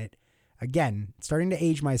to it. Again, starting to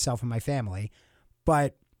age myself and my family.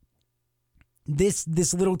 But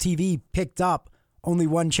this little TV picked up only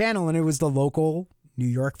one channel, and it was the local New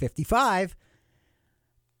York 55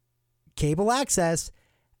 cable access.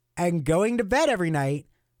 And going to bed every night,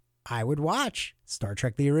 I would watch Star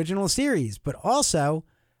Trek, the original series. But also,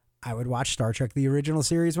 I would watch Star Trek, the original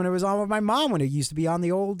series when it was on with my mom, when it used to be on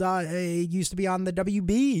the old, it used to be on the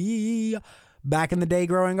WB back in the day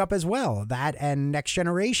growing up as well. That and Next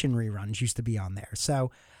Generation reruns used to be on there.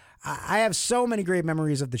 So I have so many great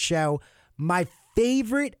memories of the show. My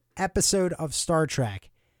favorite episode of Star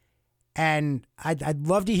Trek, and I'd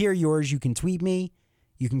love to hear yours. You can tweet me.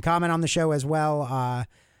 You can comment on the show as well,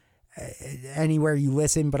 anywhere you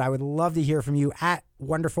listen, but I would love to hear from you. At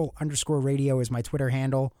 @wonderful_radio is my Twitter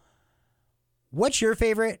handle. What's your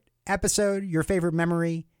favorite episode, your favorite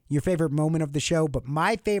memory, your favorite moment of the show? But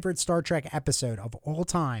my favorite Star Trek episode of all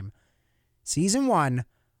time, season 1,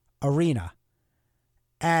 Arena.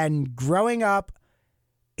 And growing up,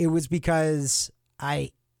 it was because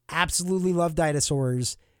I absolutely love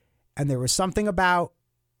dinosaurs. And there was something about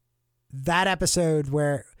that episode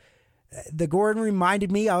where the Gordon reminded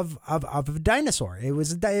me of a dinosaur.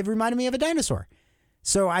 It reminded me of a dinosaur.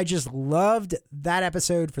 So I just loved that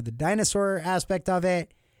episode for the dinosaur aspect of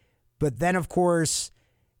it. But then, of course,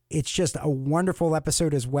 it's just a wonderful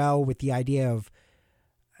episode as well, with the idea of,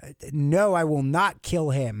 no, I will not kill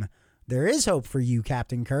him. There is hope for you,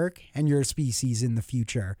 Captain Kirk, and your species in the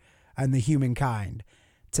future, and the humankind.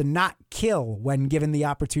 To not kill when given the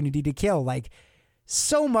opportunity to kill. Like,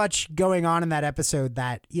 so much going on in that episode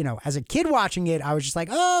that, as a kid watching it, I was just like,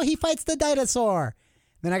 oh, he fights the dinosaur.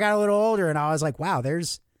 Then I got a little older and I was like, wow,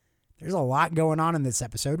 there's a lot going on in this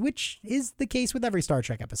episode, which is the case with every Star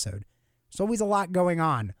Trek episode. There's always a lot going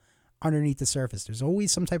on underneath the surface. There's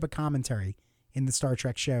always some type of commentary in the Star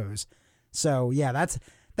Trek shows. So yeah,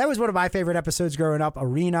 that was one of my favorite episodes growing up,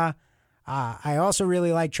 Arena. I also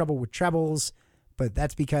really like Trouble with Trebles, but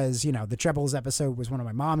that's because, the Trebles episode was one of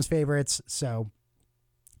my mom's favorites. So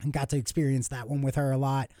I got to experience that one with her a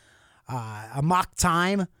lot. Amok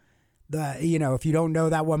Time. If you don't know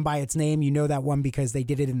that one by its name, you know that one because they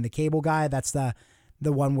did it in The Cable Guy. That's the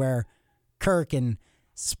one where Kirk and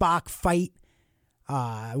Spock fight.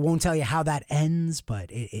 I won't tell you how that ends,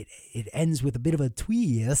 but it ends with a bit of a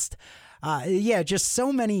twist. Just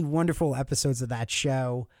so many wonderful episodes of that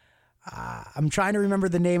show. I'm trying to remember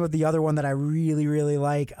the name of the other one that I really, really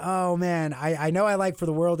like. Oh, man. I know I like For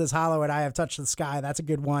the World is Hollow and I Have Touched the Sky. That's a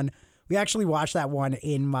good one. We actually watched that one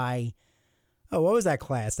in my... what was that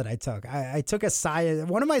class that I took? I took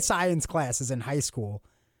one of my science classes in high school.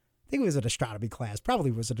 I think it was an astronomy class.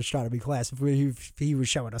 Probably was an astronomy class if he was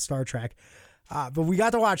showing us Star Trek. But we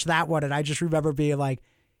got to watch that one, and I just remember being like,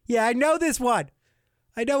 yeah, I know this one.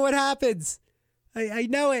 I know what happens. I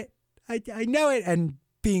know it. I know it. And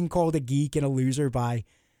being called a geek and a loser by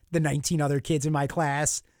the 19 other kids in my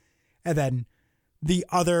class. And then the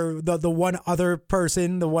one other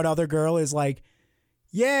person, the one other girl is like,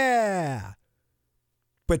 yeah.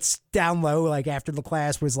 But down low, like after the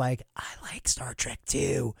class was like, I like Star Trek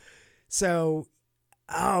too. So,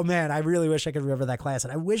 oh man, I really wish I could remember that class.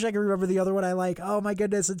 And I wish I could remember the other one I like. Oh my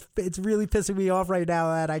goodness, it's really pissing me off right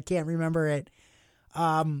now that I can't remember it.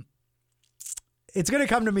 It's going to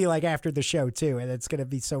come to me like after the show too. And it's going to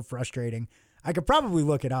be so frustrating. I could probably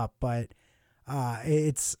look it up, but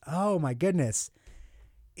oh my goodness.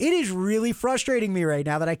 It is really frustrating me right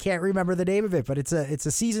now that I can't remember the name of it, but it's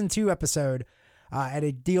a season 2 episode, and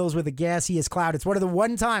it deals with a gaseous cloud. It's one of the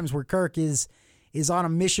one times where Kirk is on a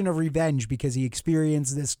mission of revenge because he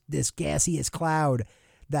experienced this gaseous cloud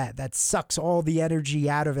that sucks all the energy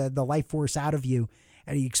out of it, the life force out of you.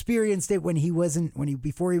 And he experienced it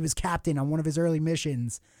before he was captain on one of his early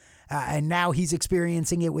missions. And now he's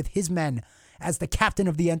experiencing it with his men as the captain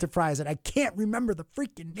of the Enterprise. And I can't remember the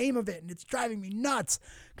freaking name of it. And it's driving me nuts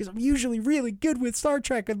because I'm usually really good with Star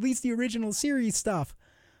Trek, at least the original series stuff.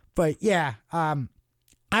 But yeah, I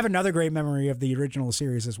have another great memory of the original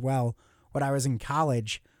series as well. When I was in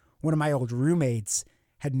college, one of my old roommates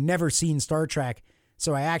had never seen Star Trek.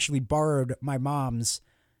 So I actually borrowed my mom's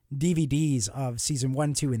DVDs of season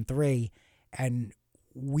 1, 2, and 3. And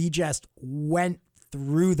we just went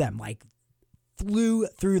through them, like flew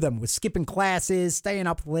through them with skipping classes, staying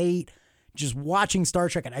up late, just watching Star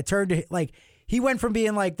Trek. And I turned to like, he went from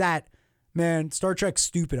being like that, man, Star Trek's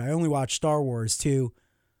stupid, I only watch Star Wars, to,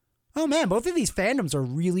 oh man, both of these fandoms are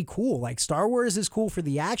really cool. Like Star Wars is cool for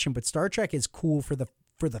the action, but Star Trek is cool for the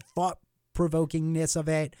thought provokingness of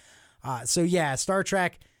it. So yeah, Star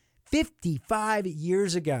Trek 55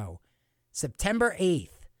 years ago, September 8th,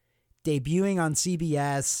 debuting on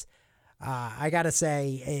CBS. I gotta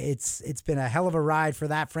say, it's been a hell of a ride for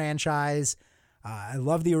that franchise. I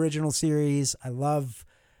love the original series. I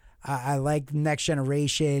like Next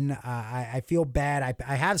Generation. I feel bad.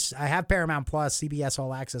 I have Paramount Plus, CBS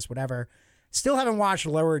All Access, whatever. Still haven't watched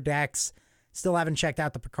Lower Decks. Still haven't checked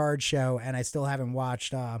out the Picard show, and I still haven't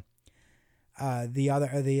watched the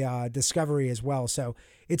Discovery as well. So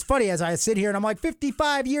it's funny as I sit here and I'm like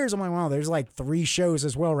 55 years. I'm like, well, there's like 3 shows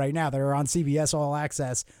as well right now that are on CBS All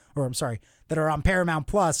Access, or I'm sorry, that are on Paramount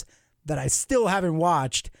Plus that I still haven't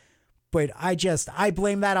watched. But I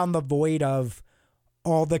blame that on the void of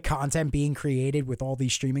all the content being created with all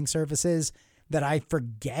these streaming services that I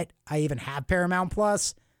forget I even have Paramount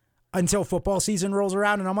Plus until football season rolls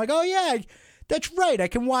around. And I'm like, oh yeah, that's right. I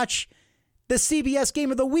can watch the CBS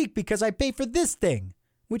game of the week because I pay for this thing,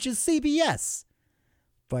 which is CBS.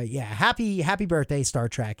 But yeah, happy birthday, Star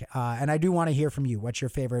Trek. And I do want to hear from you. What's your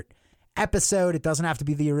favorite episode? It doesn't have to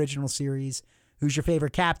be the original series. Who's your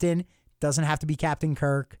favorite captain? Doesn't have to be Captain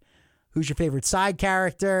Kirk. Who's your favorite side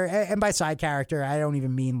character? And by side character, I don't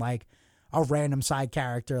even mean like a random side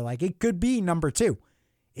character. Like it could be number 2.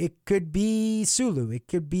 It could be Sulu. It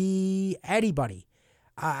could be anybody.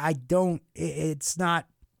 It's not,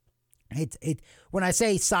 when I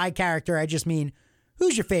say side character, I just mean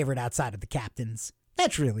who's your favorite outside of the captains?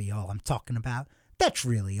 That's really all I'm talking about. That's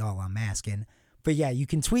really all I'm asking. But yeah, you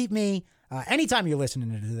can tweet me anytime you're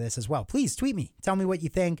listening to this as well. Please tweet me. Tell me what you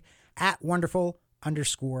think at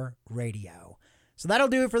wonderful_radio. So that'll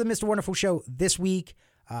do it for the Mr. Wonderful Show this week.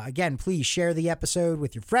 Again, please share the episode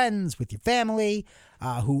with your friends, with your family,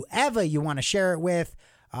 whoever you want to share it with.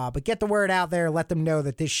 But get the word out there. Let them know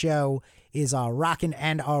that this show is rocking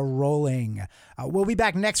and rolling. We'll be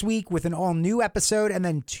back next week with an all-new episode. And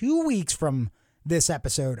then 2 weeks from this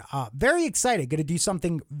episode, very excited. Going to do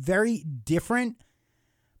something very different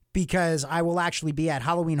because I will actually be at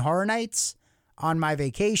Halloween Horror Nights on my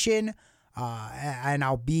vacation. And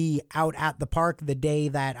I'll be out at the park the day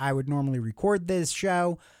that I would normally record this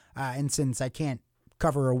show. And since I can't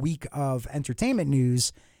cover a week of entertainment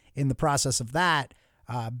news in the process of that,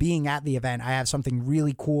 being at the event, I have something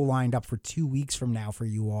really cool lined up for 2 weeks from now for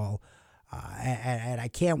you all. And I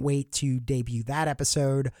can't wait to debut that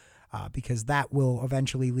episode because that will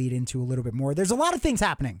eventually lead into a little bit more. There's a lot of things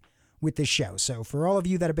happening with this show. So for all of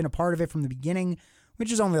you that have been a part of it from the beginning, which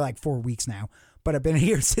is only like 4 weeks now, but I've been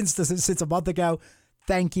here since a month ago,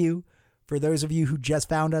 thank you. For those of you who just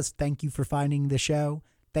found us, thank you for finding the show.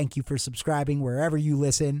 Thank you for subscribing wherever you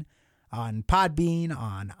listen. On Podbean,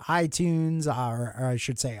 on iTunes, or I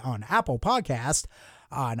should say on Apple Podcast,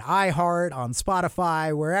 on iHeart, on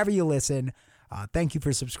Spotify, wherever you listen. Thank you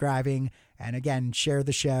for subscribing. And again, share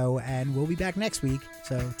the show, and we'll be back next week.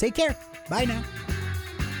 So take care. Bye now.